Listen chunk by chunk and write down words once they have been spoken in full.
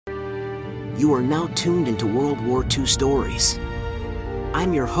You are now tuned into World War II stories.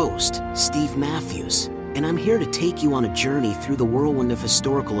 I'm your host, Steve Matthews, and I'm here to take you on a journey through the whirlwind of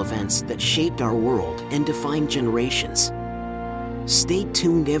historical events that shaped our world and defined generations. Stay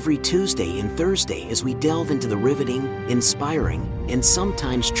tuned every Tuesday and Thursday as we delve into the riveting, inspiring, and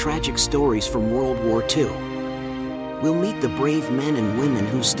sometimes tragic stories from World War II. We'll meet the brave men and women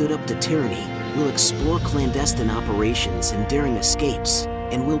who stood up to tyranny, we'll explore clandestine operations and daring escapes,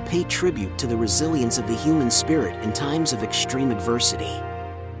 and we'll pay tribute to the resilience of the human spirit in times of extreme adversity.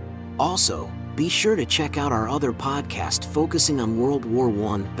 Also, be sure to check out our other podcast focusing on World War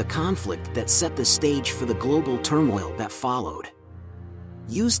I, the conflict that set the stage for the global turmoil that followed.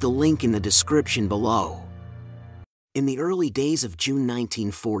 Use the link in the description below. In the early days of June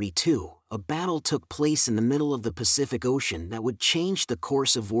 1942, a battle took place in the middle of the Pacific Ocean that would change the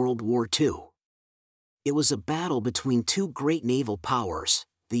course of World War II. It was a battle between two great naval powers,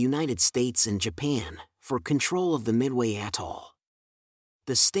 the United States and Japan, for control of the Midway Atoll.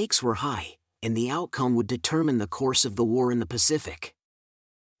 The stakes were high, and the outcome would determine the course of the war in the Pacific.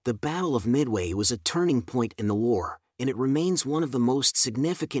 The Battle of Midway was a turning point in the war, and it remains one of the most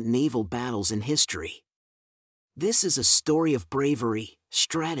significant naval battles in history. This is a story of bravery,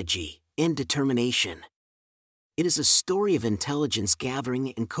 strategy, and determination. It is a story of intelligence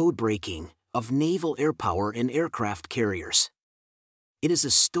gathering and code breaking, of naval airpower and aircraft carriers. It is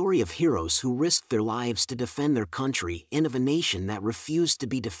a story of heroes who risked their lives to defend their country and of a nation that refused to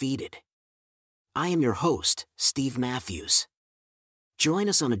be defeated. I am your host, Steve Matthews. Join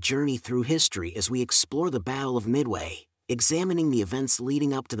us on a journey through history as we explore the Battle of Midway, examining the events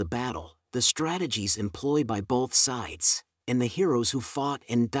leading up to the battle, the strategies employed by both sides, and the heroes who fought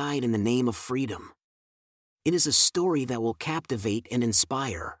and died in the name of freedom. It is a story that will captivate and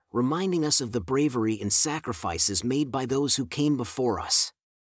inspire, reminding us of the bravery and sacrifices made by those who came before us.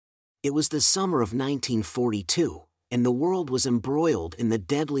 It was the summer of 1942, and the world was embroiled in the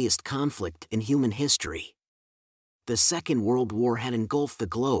deadliest conflict in human history. The Second World War had engulfed the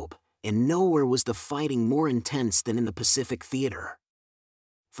globe, and nowhere was the fighting more intense than in the Pacific theater.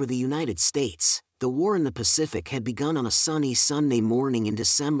 For the United States, the war in the Pacific had begun on a sunny Sunday morning in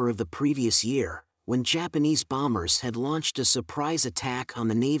December of the previous year, when Japanese bombers had launched a surprise attack on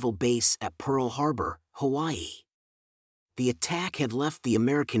the naval base at Pearl Harbor, Hawaii. The attack had left the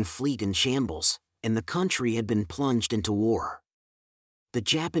American fleet in shambles, and the country had been plunged into war. The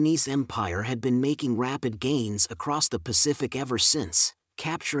Japanese Empire had been making rapid gains across the Pacific ever since,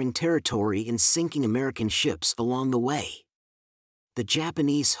 capturing territory and sinking American ships along the way. The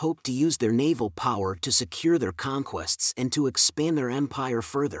Japanese hoped to use their naval power to secure their conquests and to expand their empire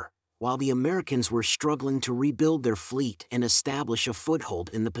further, while the Americans were struggling to rebuild their fleet and establish a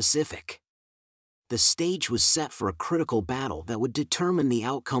foothold in the Pacific. The stage was set for a critical battle that would determine the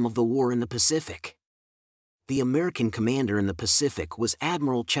outcome of the war in the Pacific. The American commander in the Pacific was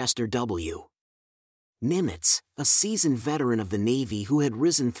Admiral Chester W. Nimitz, a seasoned veteran of the Navy who had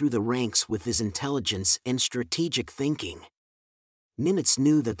risen through the ranks with his intelligence and strategic thinking. Nimitz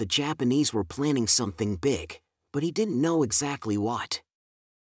knew that the Japanese were planning something big, but he didn't know exactly what.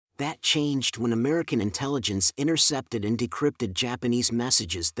 That changed when American intelligence intercepted and decrypted Japanese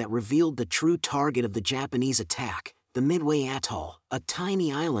messages that revealed the true target of the Japanese attack, the Midway Atoll, a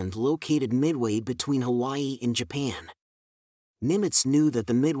tiny island located midway between Hawaii and Japan. Nimitz knew that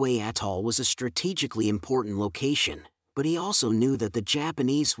the Midway Atoll was a strategically important location, but he also knew that the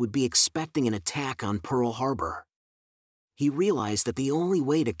Japanese would be expecting an attack on Pearl Harbor. He realized that the only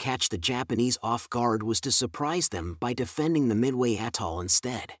way to catch the Japanese off guard was to surprise them by defending the Midway Atoll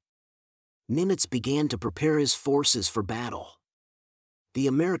instead. Nimitz began to prepare his forces for battle. The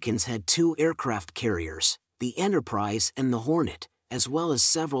Americans had two aircraft carriers, the Enterprise and the Hornet, as well as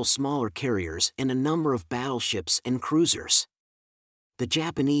several smaller carriers and a number of battleships and cruisers. The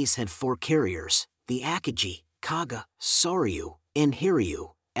Japanese had four carriers, the Akagi, Kaga, Soryu, and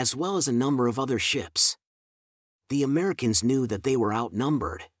Hiryu, as well as a number of other ships. The Americans knew that they were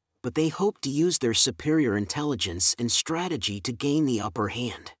outnumbered, but they hoped to use their superior intelligence and strategy to gain the upper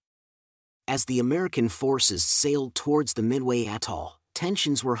hand. As the American forces sailed towards the Midway Atoll,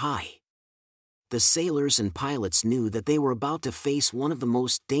 tensions were high. The sailors and pilots knew that they were about to face one of the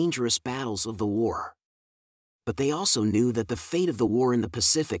most dangerous battles of the war. But they also knew that the fate of the war in the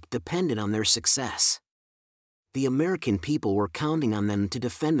Pacific depended on their success. The American people were counting on them to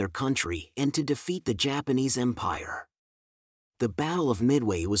defend their country and to defeat the Japanese Empire. The Battle of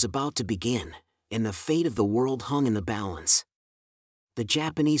Midway was about to begin, and the fate of the world hung in the balance. The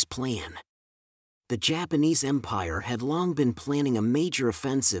Japanese plan. The Japanese Empire had long been planning a major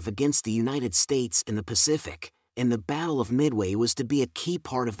offensive against the United States in the Pacific, and the Battle of Midway was to be a key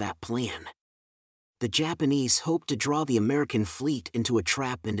part of that plan. The Japanese hoped to draw the American fleet into a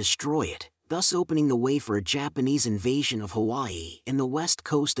trap and destroy it, thus opening the way for a Japanese invasion of Hawaii and the west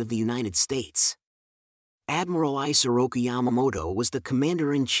coast of the United States. Admiral Isoroku Yamamoto was the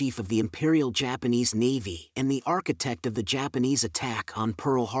commander-in-chief of the Imperial Japanese Navy and the architect of the Japanese attack on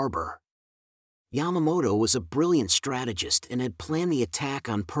Pearl Harbor. Yamamoto was a brilliant strategist and had planned the attack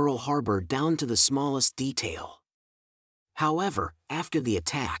on Pearl Harbor down to the smallest detail. However, after the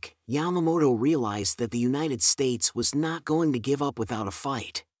attack, Yamamoto realized that the United States was not going to give up without a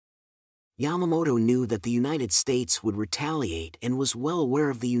fight. Yamamoto knew that the United States would retaliate and was well aware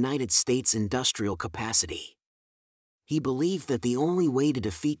of the United States' industrial capacity. He believed that the only way to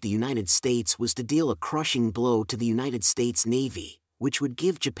defeat the United States was to deal a crushing blow to the United States Navy, which would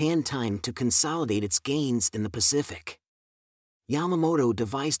give Japan time to consolidate its gains in the Pacific. Yamamoto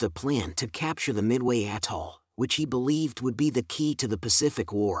devised a plan to capture the Midway Atoll, which he believed would be the key to the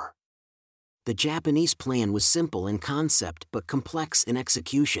Pacific War. The Japanese plan was simple in concept but complex in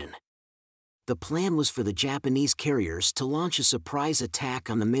execution. The plan was for the Japanese carriers to launch a surprise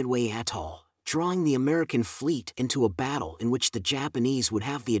attack on the Midway Atoll, drawing the American fleet into a battle in which the Japanese would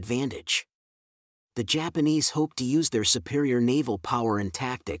have the advantage. The Japanese hoped to use their superior naval power and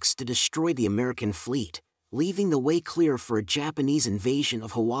tactics to destroy the American fleet, leaving the way clear for a Japanese invasion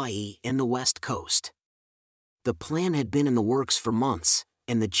of Hawaii and the West Coast. The plan had been in the works for months,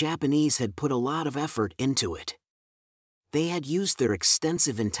 and the Japanese had put a lot of effort into it. They had used their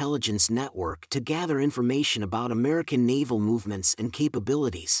extensive intelligence network to gather information about American naval movements and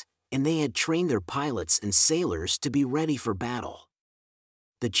capabilities, and they had trained their pilots and sailors to be ready for battle.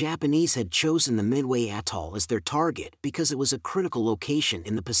 The Japanese had chosen the Midway Atoll as their target because it was a critical location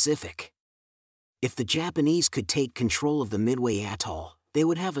in the Pacific. If the Japanese could take control of the Midway Atoll, they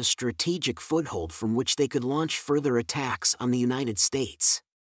would have a strategic foothold from which they could launch further attacks on the United States.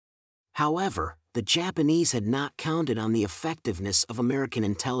 However, the Japanese had not counted on the effectiveness of American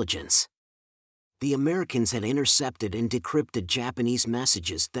intelligence. The Americans had intercepted and decrypted Japanese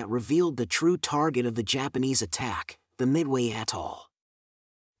messages that revealed the true target of the Japanese attack, the Midway Atoll.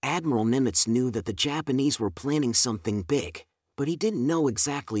 Admiral Nimitz knew that the Japanese were planning something big, but he didn't know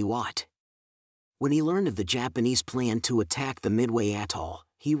exactly what. When he learned of the Japanese plan to attack the Midway Atoll,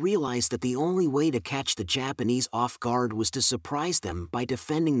 he realized that the only way to catch the Japanese off guard was to surprise them by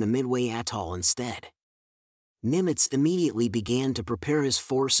defending the Midway Atoll instead. Nimitz immediately began to prepare his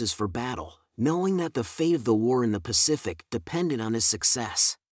forces for battle, knowing that the fate of the war in the Pacific depended on his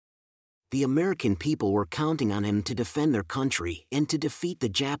success. The American people were counting on him to defend their country and to defeat the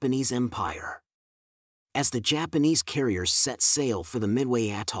Japanese Empire. As the Japanese carriers set sail for the Midway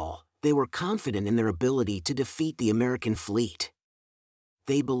Atoll, they were confident in their ability to defeat the American fleet.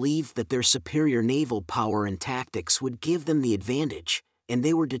 They believed that their superior naval power and tactics would give them the advantage, and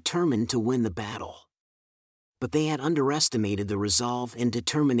they were determined to win the battle. But they had underestimated the resolve and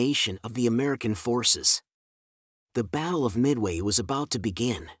determination of the American forces. The Battle of Midway was about to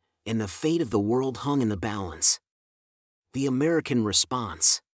begin, and the fate of the world hung in the balance. The American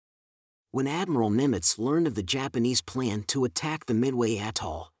response. When Admiral Nimitz learned of the Japanese plan to attack the Midway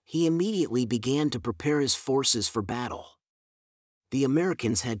Atoll, he immediately began to prepare his forces for battle. The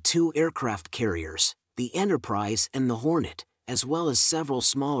Americans had 2 aircraft carriers, the Enterprise and the Hornet, as well as several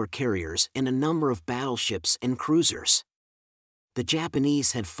smaller carriers and a number of battleships and cruisers. The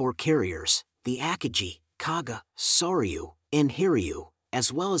Japanese had 4 carriers, the Akagi, Kaga, Soryu, and Hiryu,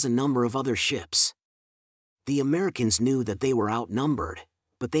 as well as a number of other ships. The Americans knew that they were outnumbered,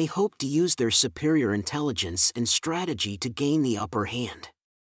 but they hoped to use their superior intelligence and strategy to gain the upper hand.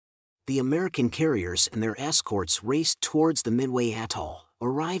 The American carriers and their escorts raced towards the Midway Atoll,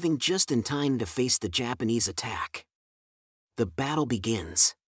 arriving just in time to face the Japanese attack. The battle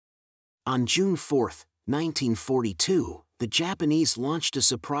begins. On June 4, 1942, the Japanese launched a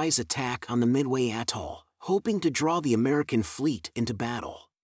surprise attack on the Midway Atoll, hoping to draw the American fleet into battle.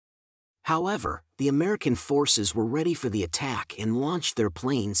 However, the American forces were ready for the attack and launched their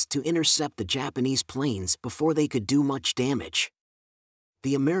planes to intercept the Japanese planes before they could do much damage.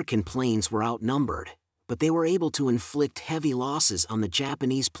 The American planes were outnumbered, but they were able to inflict heavy losses on the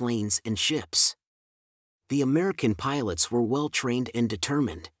Japanese planes and ships. The American pilots were well trained and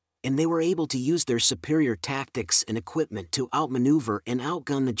determined, and they were able to use their superior tactics and equipment to outmaneuver and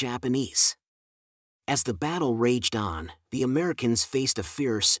outgun the Japanese. As the battle raged on, the Americans faced a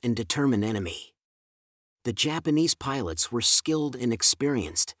fierce and determined enemy. The Japanese pilots were skilled and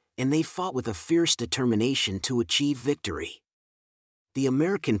experienced, and they fought with a fierce determination to achieve victory. The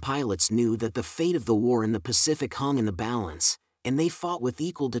American pilots knew that the fate of the war in the Pacific hung in the balance, and they fought with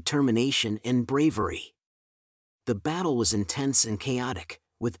equal determination and bravery. The battle was intense and chaotic,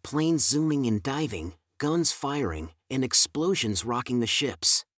 with planes zooming and diving, guns firing, and explosions rocking the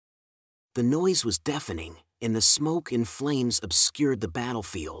ships. The noise was deafening, and the smoke and flames obscured the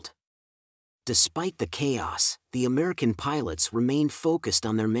battlefield. Despite the chaos, the American pilots remained focused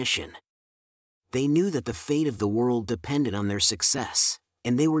on their mission. They knew that the fate of the world depended on their success,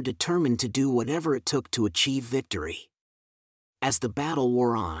 and they were determined to do whatever it took to achieve victory. As the battle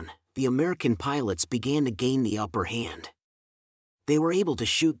wore on, the American pilots began to gain the upper hand. They were able to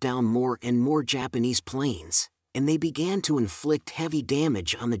shoot down more and more Japanese planes, and they began to inflict heavy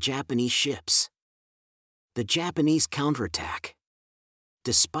damage on the Japanese ships. The Japanese counterattack.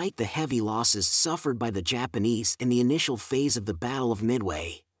 Despite the heavy losses suffered by the Japanese in the initial phase of the Battle of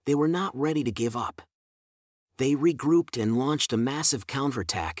Midway, they were not ready to give up. They regrouped and launched a massive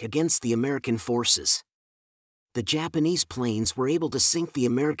counterattack against the American forces. The Japanese planes were able to sink the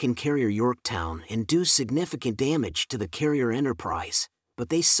American carrier Yorktown and do significant damage to the carrier Enterprise, but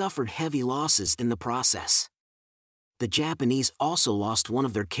they suffered heavy losses in the process. The Japanese also lost one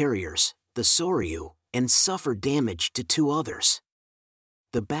of their carriers, the Soryu, and suffered damage to two others.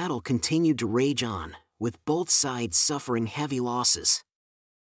 The battle continued to rage on, with both sides suffering heavy losses.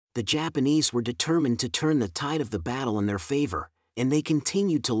 The Japanese were determined to turn the tide of the battle in their favor, and they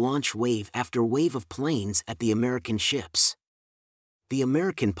continued to launch wave after wave of planes at the American ships. The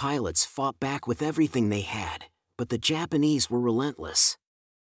American pilots fought back with everything they had, but the Japanese were relentless.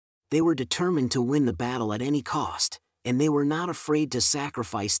 They were determined to win the battle at any cost, and they were not afraid to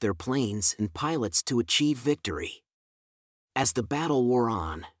sacrifice their planes and pilots to achieve victory. As the battle wore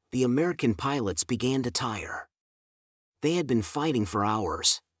on, the American pilots began to tire. They had been fighting for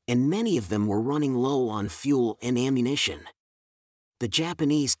hours, and many of them were running low on fuel and ammunition. The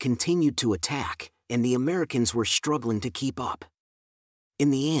Japanese continued to attack, and the Americans were struggling to keep up.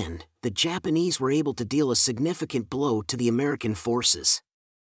 In the end, the Japanese were able to deal a significant blow to the American forces.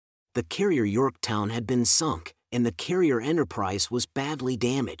 The carrier Yorktown had been sunk, and the carrier Enterprise was badly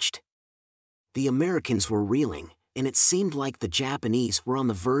damaged. The Americans were reeling, and it seemed like the Japanese were on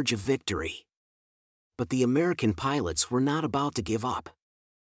the verge of victory. But the American pilots were not about to give up.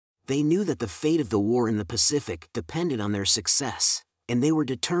 They knew that the fate of the war in the Pacific depended on their success, and they were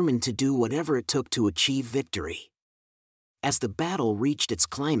determined to do whatever it took to achieve victory. As the battle reached its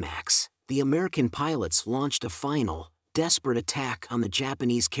climax, the American pilots launched a final, desperate attack on the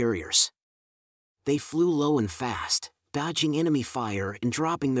Japanese carriers. They flew low and fast, dodging enemy fire and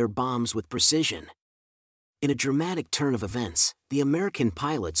dropping their bombs with precision. In a dramatic turn of events, the American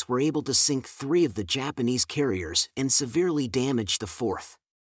pilots were able to sink 3 of the Japanese carriers and severely damage the 4th.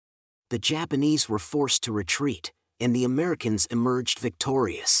 The Japanese were forced to retreat, and the Americans emerged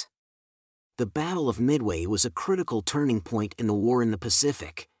victorious. The Battle of Midway was a critical turning point in the war in the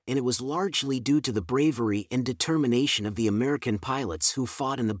Pacific, and it was largely due to the bravery and determination of the American pilots who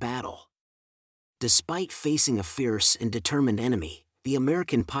fought in the battle. Despite facing a fierce and determined enemy, the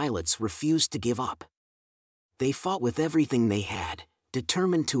American pilots refused to give up. They fought with everything they had,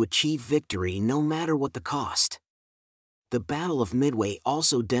 determined to achieve victory no matter what the cost. The Battle of Midway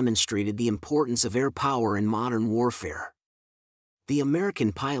also demonstrated the importance of air power in modern warfare. The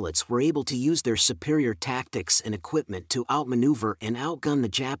American pilots were able to use their superior tactics and equipment to outmaneuver and outgun the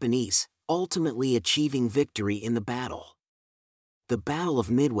Japanese, ultimately achieving victory in the battle. The Battle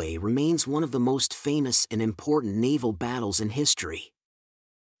of Midway remains one of the most famous and important naval battles in history.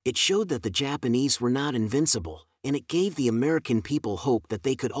 It showed that the Japanese were not invincible, and it gave the American people hope that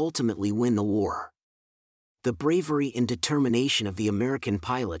they could ultimately win the war. The bravery and determination of the American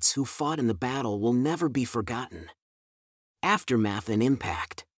pilots who fought in the battle will never be forgotten. Aftermath and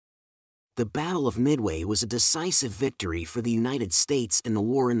impact. The Battle of Midway was a decisive victory for the United States in the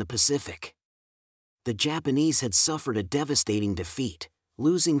war in the Pacific. The Japanese had suffered a devastating defeat,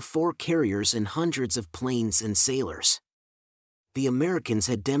 losing 4 carriers and hundreds of planes and sailors. The Americans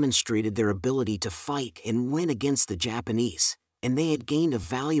had demonstrated their ability to fight and win against the Japanese, and they had gained a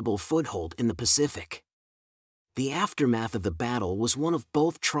valuable foothold in the Pacific. The aftermath of the battle was one of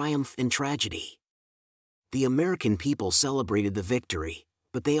both triumph and tragedy. The American people celebrated the victory,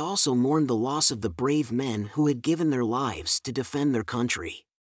 but they also mourned the loss of the brave men who had given their lives to defend their country.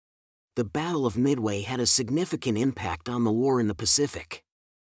 The Battle of Midway had a significant impact on the war in the Pacific.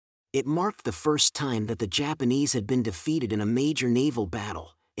 It marked the first time that the Japanese had been defeated in a major naval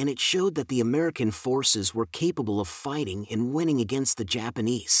battle, and it showed that the American forces were capable of fighting and winning against the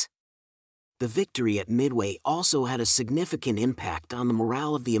Japanese. The victory at Midway also had a significant impact on the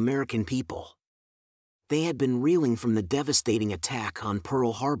morale of the American people. They had been reeling from the devastating attack on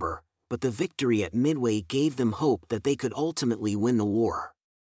Pearl Harbor, but the victory at Midway gave them hope that they could ultimately win the war.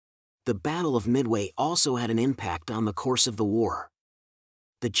 The Battle of Midway also had an impact on the course of the war.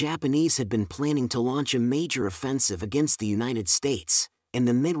 the Japanese had been planning to launch a major offensive against the United States, and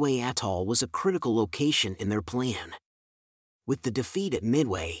the Midway Atoll was a critical location in their plan. With the defeat at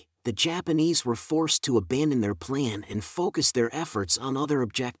Midway, the Japanese were forced to abandon their plan and focus their efforts on other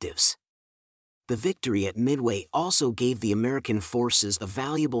objectives. The victory at Midway also gave the American forces a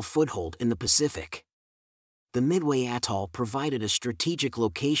valuable foothold in the Pacific. The Midway Atoll provided a strategic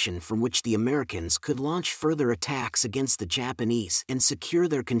location from which the Americans could launch further attacks against the Japanese and secure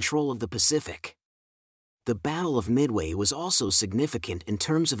their control of the Pacific. The Battle of Midway was also significant in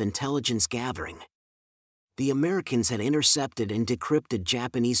terms of intelligence gathering. The Americans had intercepted and decrypted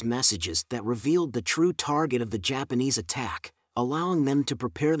Japanese messages that revealed the true target of the Japanese attack, allowing them to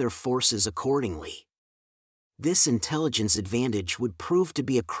prepare their forces accordingly. This intelligence advantage would prove to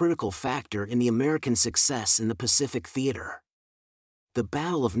be a critical factor in the American success in the Pacific theater. The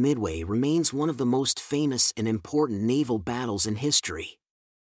Battle of Midway remains one of the most famous and important naval battles in history.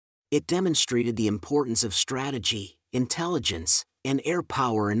 It demonstrated the importance of strategy, intelligence, and air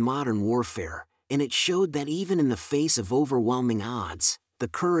power in modern warfare, and it showed that even in the face of overwhelming odds, the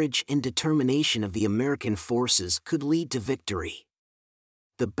courage and determination of the American forces could lead to victory.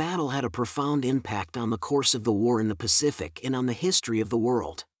 The battle had a profound impact on the course of the war in the Pacific and on the history of the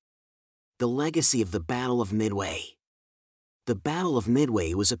world. The legacy of the Battle of Midway. The Battle of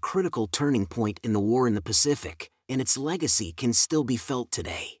Midway was a critical turning point in the war in the Pacific, and its legacy can still be felt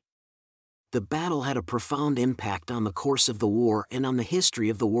today. The battle had a profound impact on the course of the war and on the history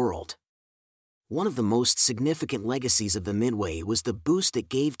of the world. One of the most significant legacies of the Midway was the boost it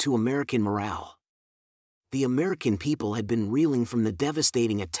gave to American morale. The American people had been reeling from the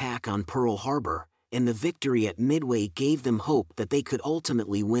devastating attack on Pearl Harbor, and the victory at Midway gave them hope that they could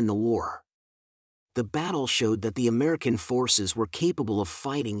ultimately win the war. The battle showed that the American forces were capable of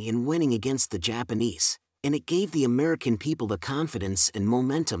fighting and winning against the Japanese, and it gave the American people the confidence and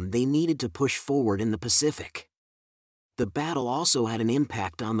momentum they needed to push forward in the Pacific. The battle also had an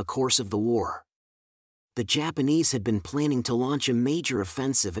impact on the course of the war. The Japanese had been planning to launch a major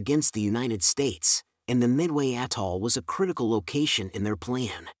offensive against the United States, and the Midway Atoll was a critical location in their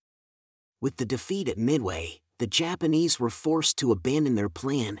plan. With the defeat at Midway, the Japanese were forced to abandon their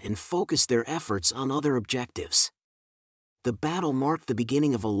plan and focus their efforts on other objectives. The battle marked the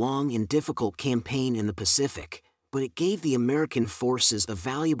beginning of a long and difficult campaign in the Pacific, but it gave the American forces a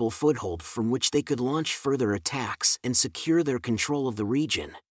valuable foothold from which they could launch further attacks and secure their control of the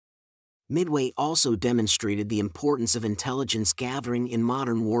region. Midway also demonstrated the importance of intelligence gathering in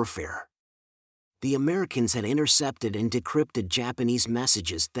modern warfare. The Americans had intercepted and decrypted Japanese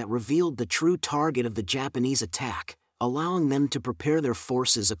messages that revealed the true target of the Japanese attack, allowing them to prepare their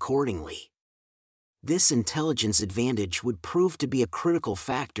forces accordingly. This intelligence advantage would prove to be a critical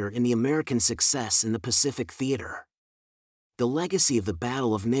factor in the American success in the Pacific theater. The legacy of the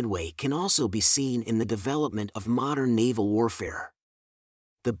Battle of Midway can also be seen in the development of modern naval warfare.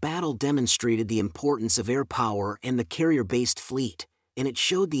 The battle demonstrated the importance of air power and the carrier-based fleet, and it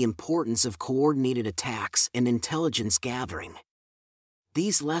showed the importance of coordinated attacks and intelligence gathering.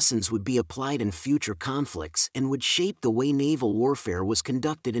 These lessons would be applied in future conflicts and would shape the way naval warfare was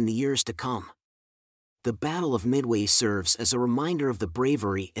conducted in the years to come. The Battle of Midway serves as a reminder of the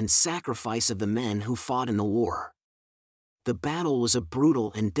bravery and sacrifice of the men who fought in the war. The battle was a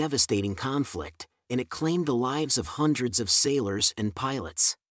brutal and devastating conflict, and it claimed the lives of hundreds of sailors and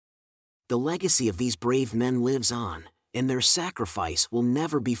pilots. The legacy of these brave men lives on, and their sacrifice will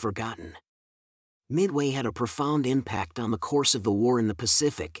never be forgotten. Midway had a profound impact on the course of the war in the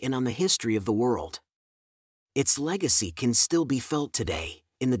Pacific and on the history of the world. Its legacy can still be felt today,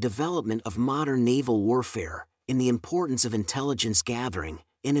 in the development of modern naval warfare, in the importance of intelligence gathering,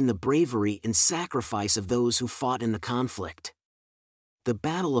 and in the bravery and sacrifice of those who fought in the conflict. The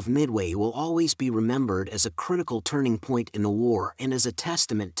Battle of Midway will always be remembered as a critical turning point in the war and as a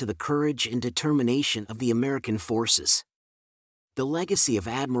testament to the courage and determination of the American forces. The legacy of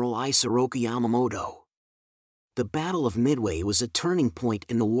Admiral Isoroku Yamamoto. The Battle of Midway was a turning point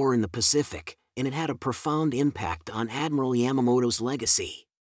in the war in the Pacific, and it had a profound impact on Admiral Yamamoto's legacy.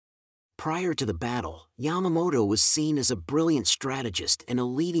 Prior to the battle, Yamamoto was seen as a brilliant strategist and a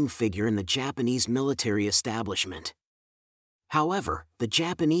leading figure in the Japanese military establishment. However, the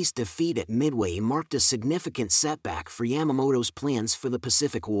Japanese defeat at Midway marked a significant setback for Yamamoto's plans for the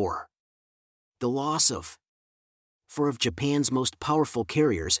Pacific War. The loss of four of Japan's most powerful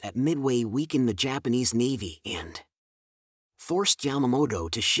carriers at Midway weakened the Japanese Navy and forced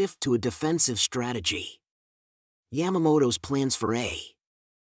Yamamoto to shift to a defensive strategy. Yamamoto's plans for a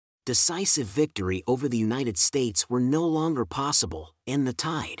decisive victory over the United States were no longer possible, and the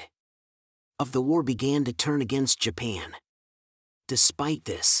tide of the war began to turn against Japan. Despite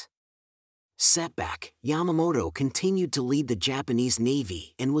this setback, Yamamoto continued to lead the Japanese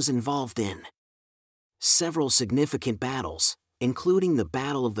Navy and was involved in several significant battles, including the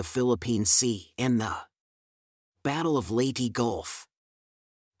Battle of the Philippine Sea and the Battle of Leyte Gulf.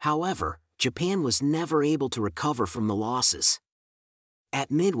 However, Japan was never able to recover from the losses at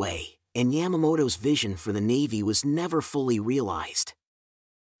Midway, and Yamamoto's vision for the Navy was never fully realized.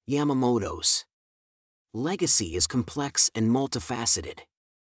 Yamamoto's legacy is complex and multifaceted.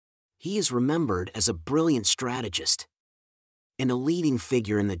 He is remembered as a brilliant strategist and a leading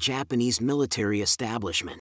figure in the Japanese military establishment.